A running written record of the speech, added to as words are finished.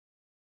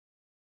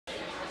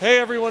Hey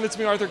everyone, it's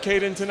me, Arthur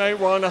Kade, and tonight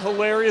we're on a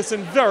hilarious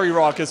and very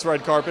raucous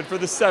red carpet for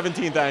the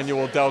 17th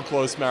annual Del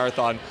Close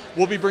Marathon.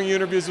 We'll be bringing you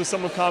interviews with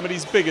some of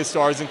comedy's biggest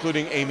stars,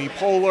 including Amy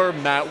Poehler,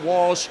 Matt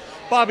Walsh,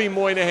 Bobby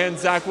Moynihan,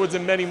 Zach Woods,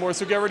 and many more,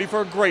 so get ready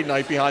for a great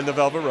night behind the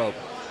velvet rope.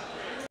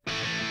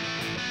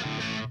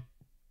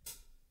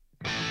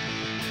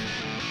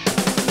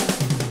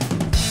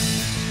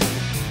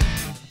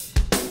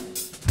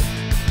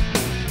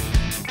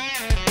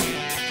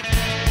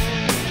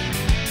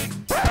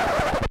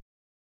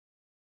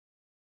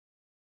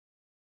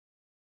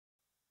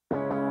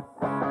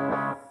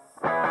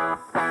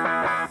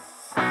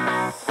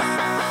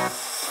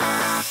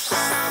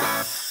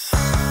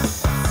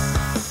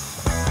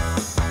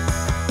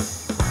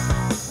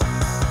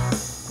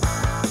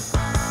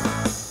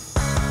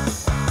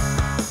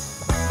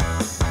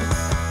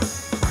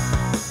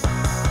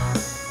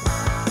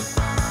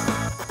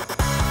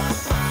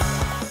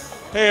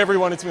 Hey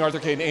everyone, it's me, Arthur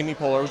Kade, and Amy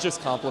Poehler. I was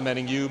just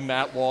complimenting you,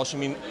 Matt Walsh. I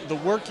mean, the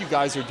work you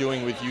guys are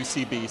doing with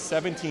UCB,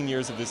 17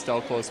 years of this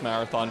Del Close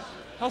Marathon,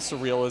 how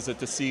surreal is it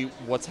to see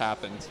what's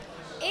happened?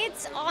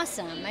 It's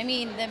awesome. I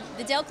mean,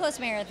 the Del Close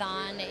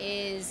Marathon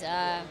is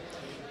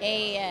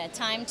a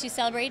time to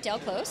celebrate Del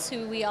Close,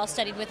 who we all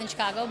studied with in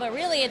Chicago, but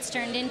really it's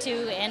turned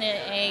into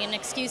an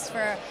excuse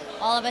for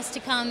all of us to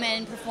come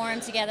and perform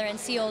together and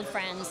see old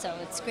friends, so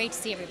it's great to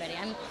see everybody.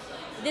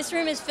 This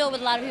room is filled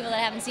with a lot of people that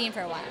I haven't seen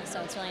for a while,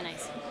 so it's really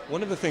nice.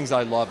 One of the things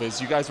I love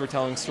is you guys were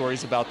telling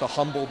stories about the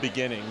humble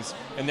beginnings,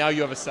 and now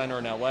you have a center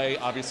in LA.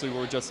 Obviously, we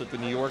were just at the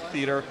New York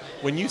Theater.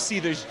 When you see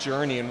this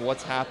journey and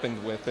what's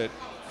happened with it,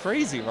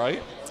 crazy,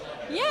 right?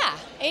 Yeah,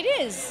 it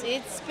is.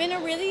 It's been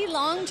a really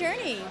long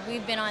journey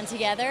we've been on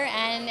together,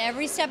 and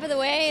every step of the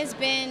way has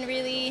been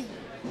really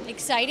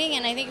exciting,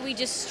 and I think we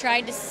just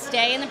tried to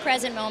stay in the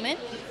present moment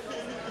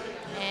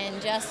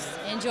and just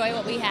enjoy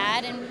what we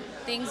had, and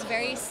things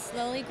very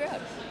slowly grew.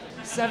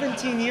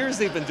 17 years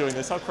they've been doing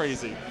this. How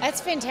crazy. That's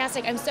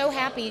fantastic. I'm so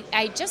happy.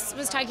 I just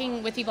was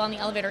talking with people on the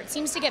elevator. It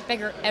seems to get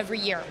bigger every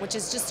year, which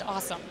is just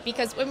awesome.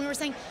 Because when we were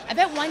saying, I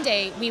bet one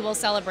day we will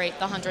celebrate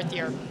the 100th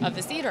year of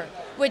the theater,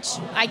 which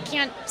I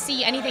can't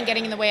see anything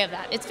getting in the way of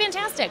that. It's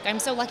fantastic. I'm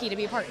so lucky to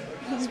be a part.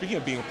 Speaking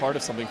of being a part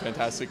of something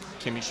fantastic,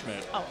 Kimmy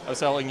Schmidt. Oh. I was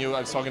telling you, I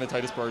was talking to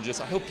Titus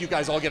Burgess. I hope you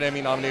guys all get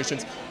Emmy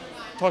nominations.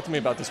 Talk to me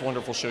about this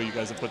wonderful show you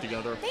guys have put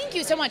together. Thank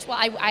you so much. Well,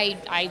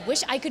 I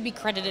wish I could be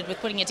credited with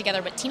putting it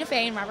together, but Tina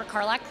Fey and Robert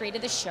Carlock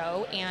created the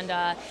show, and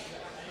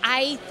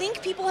I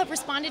think people have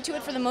responded to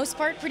it for the most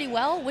part pretty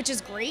well, which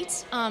is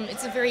great.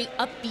 It's a very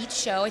upbeat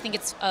show. I think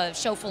it's a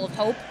show full of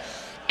hope,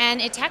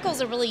 and it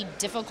tackles a really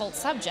difficult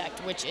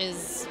subject, which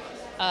is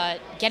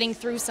getting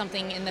through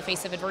something in the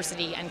face of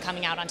adversity and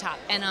coming out on top.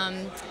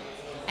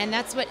 And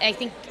that's what I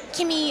think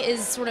Kimmy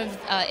is sort of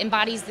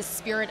embodies the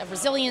spirit of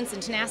resilience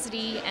and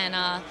tenacity,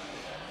 and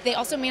they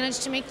also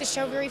managed to make the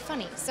show very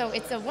funny. So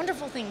it's a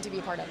wonderful thing to be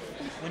a part of.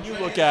 When you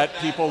look at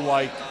people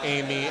like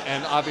Amy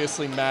and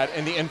obviously Matt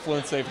and the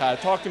influence they've had,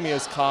 talk to me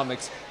as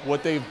comics,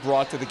 what they've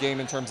brought to the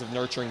game in terms of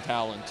nurturing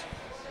talent.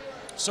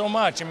 So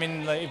much. I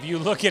mean, if you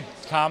look at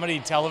comedy,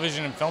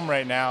 television, and film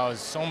right now,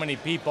 so many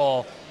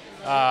people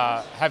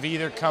have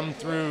either come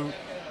through,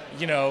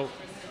 you know,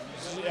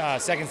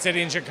 Second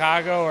City in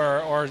Chicago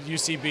or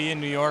UCB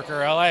in New York or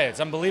LA. It's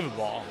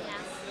unbelievable.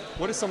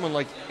 What has someone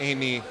like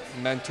Amy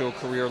meant to a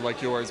career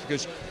like yours?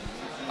 Because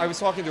I was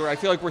talking to her, I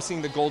feel like we're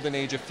seeing the golden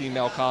age of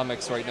female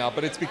comics right now,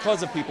 but it's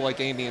because of people like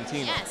Amy and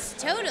Tina. Yes,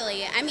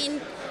 totally. I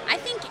mean, I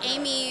think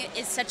Amy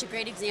is such a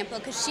great example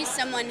because she's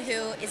someone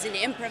who is an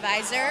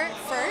improviser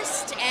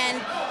first,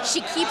 and she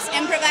keeps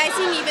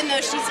improvising even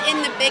though she's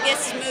in the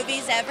biggest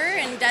movies ever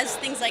and does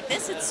things like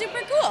this. It's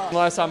super cool.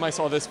 Last time I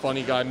saw this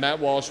funny guy, Matt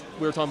Walsh,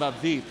 we were talking about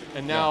Veep,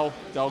 and now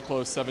Del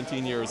Close,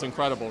 17 years.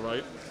 Incredible,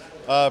 right?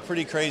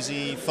 Pretty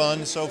crazy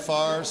fun so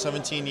far.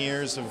 17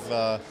 years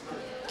of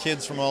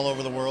kids from all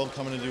over the world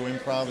coming to do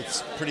improv.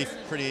 It's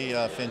pretty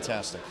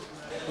fantastic.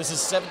 This is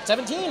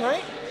 17,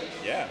 right?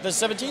 Yeah. The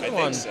 17th I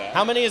one. think so.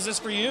 How many is this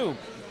for you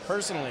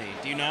personally?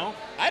 Do you know?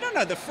 I don't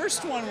know. The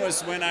first one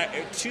was when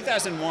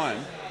 2001.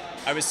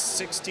 I was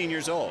 16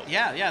 years old.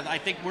 Yeah. I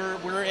think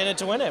we're in it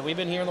to win it. We've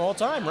been here the whole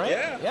time, right?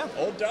 Yeah.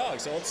 Old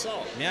dogs, old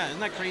salt. Yeah, isn't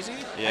that crazy?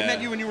 Yeah. I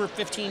met you when you were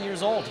 15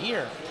 years old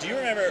here. Do you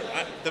remember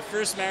the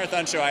first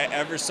marathon show I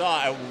ever saw?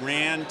 I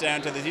ran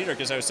down to the theater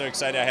because I was so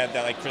excited. I had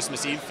that like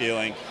Christmas Eve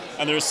feeling,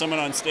 and there was someone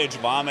on stage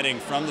vomiting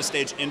from the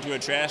stage into a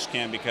trash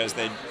can because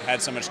they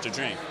had so much to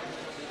drink.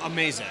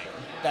 Amazing.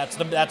 That's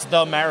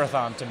the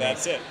marathon to me.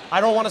 That's it. I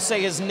don't want to say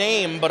his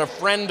name, but a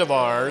friend of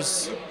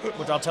ours,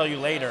 which I'll tell you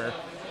later.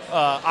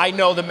 I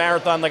know the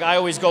marathon, like I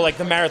always go like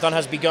the marathon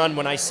has begun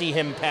when I see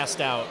him passed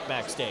out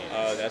backstage.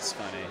 Oh, that's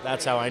funny.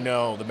 That's how I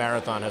know the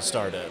marathon has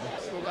started.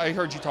 I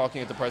heard you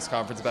talking at the press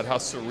conference about how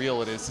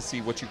surreal it is to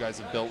see what you guys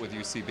have built with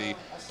UCB.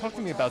 Talk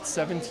to me about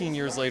 17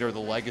 years later, the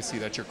legacy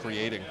that you're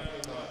creating.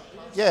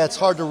 Yeah, it's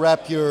hard to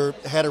wrap your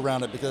head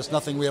around it because it's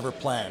nothing we ever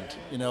planned.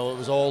 You know, it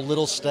was all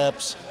little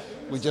steps.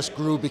 We just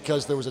grew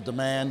because there was a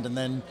demand, and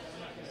then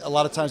a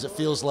lot of times it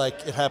feels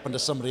like it happened to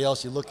somebody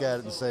else. You look at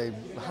it and say,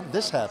 how did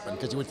this happen?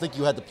 Because you would think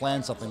you had to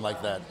plan something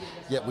like that,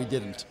 yet we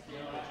didn't.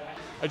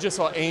 I just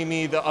saw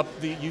Amy, the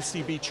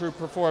UCB troupe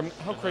perform.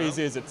 How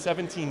crazy is it?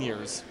 17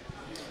 years.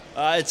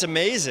 It's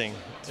amazing.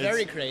 It's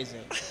very crazy.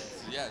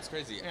 Yeah, it's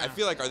crazy. Yeah. I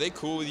feel like, are they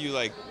cool with you,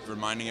 like,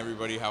 reminding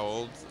everybody how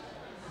old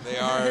they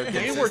are?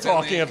 They were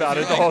talking about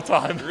it the whole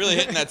time. You're really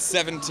hitting that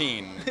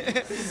 17.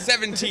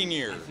 17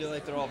 years. I feel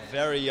like they're all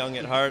very young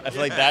at heart. I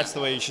feel like that's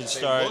the way you should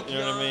start. You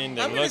know what I mean?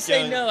 They I'm going to look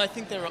say young. no. I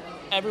think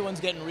everyone's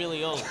getting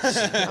really old. I'm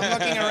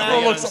looking Everyone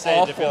around. looks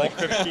awful.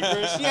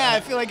 Yeah, I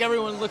feel like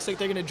everyone looks like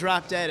they're going to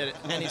drop dead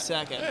at any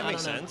second. That I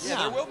makes don't know. sense.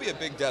 Yeah, there will be a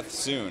big death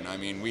soon. I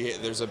mean,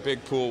 there's a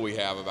big pool we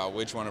have about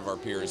which one of our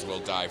peers will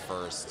die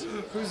first.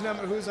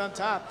 Who's on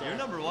top there? You're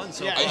number one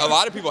so Yeah. far. A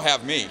lot of people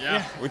have me,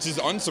 which is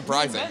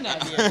unsurprising.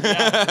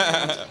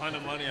 A ton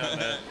of money on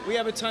that. We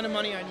have a ton of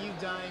money on you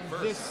dying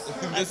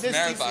This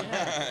marathon.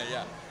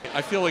 Yeah.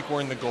 I feel like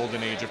we're in the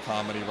golden age of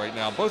comedy right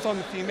now, both on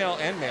the female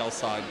and male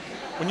side.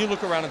 When you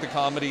look around at the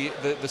comedy,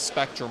 the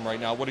spectrum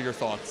right now, what are your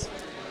thoughts?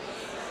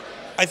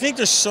 I think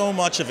there's so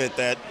much of it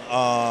that,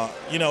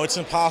 it's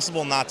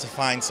impossible not to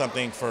find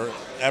something for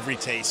every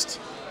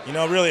taste. It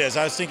really is.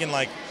 I was thinking,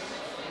 like,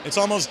 it's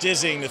almost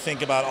dizzying to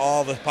think about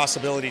all the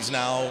possibilities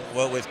now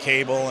with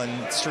cable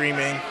and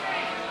streaming.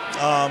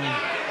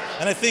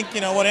 And I think,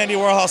 what Andy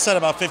Warhol said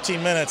about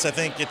 15 minutes, I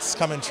think it's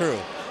coming true.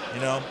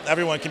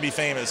 Everyone can be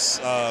famous.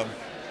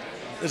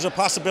 There's a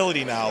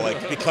possibility now,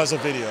 like, because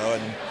of video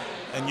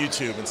and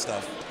YouTube and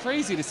stuff.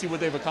 Crazy to see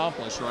what they've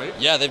accomplished, right?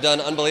 Yeah, they've done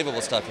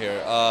unbelievable stuff here.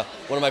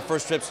 One of my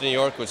first trips to New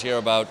York was here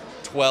about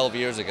 12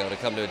 years ago to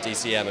come to a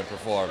DCM and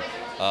perform.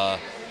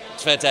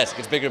 It's fantastic.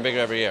 It's bigger and bigger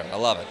every year. I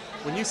love it.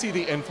 When you see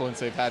the influence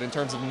they've had in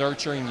terms of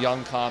nurturing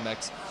young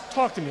comics,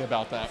 talk to me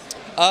about that.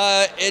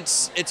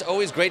 It's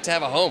always great to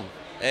have a home.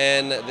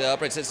 And the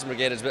Upright Citizen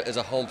Brigade is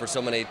a home for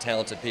so many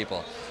talented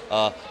people.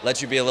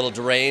 Lets you be a little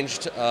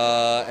deranged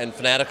and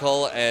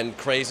fanatical and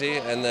crazy,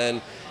 and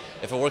then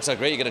if it works out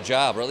great, you get a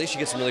job, or at least you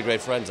get some really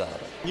great friends out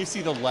of it. You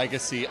see the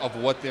legacy of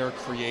what they're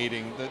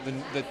creating,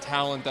 the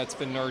talent that's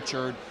been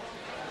nurtured.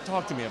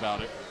 Talk to me about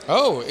it.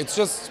 Oh,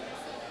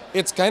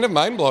 it's kind of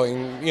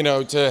mind-blowing,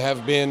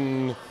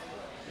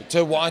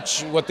 to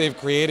watch what they've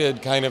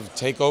created kind of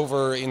take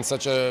over in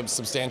such a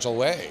substantial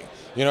way.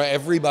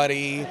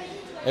 Everybody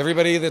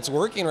that's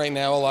working right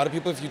now, a lot of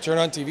people, if you turn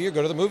on TV or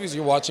go to the movies,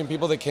 you're watching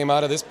people that came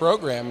out of this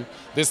program,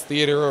 this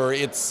theater or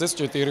its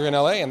sister theater in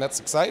LA, and that's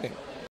exciting.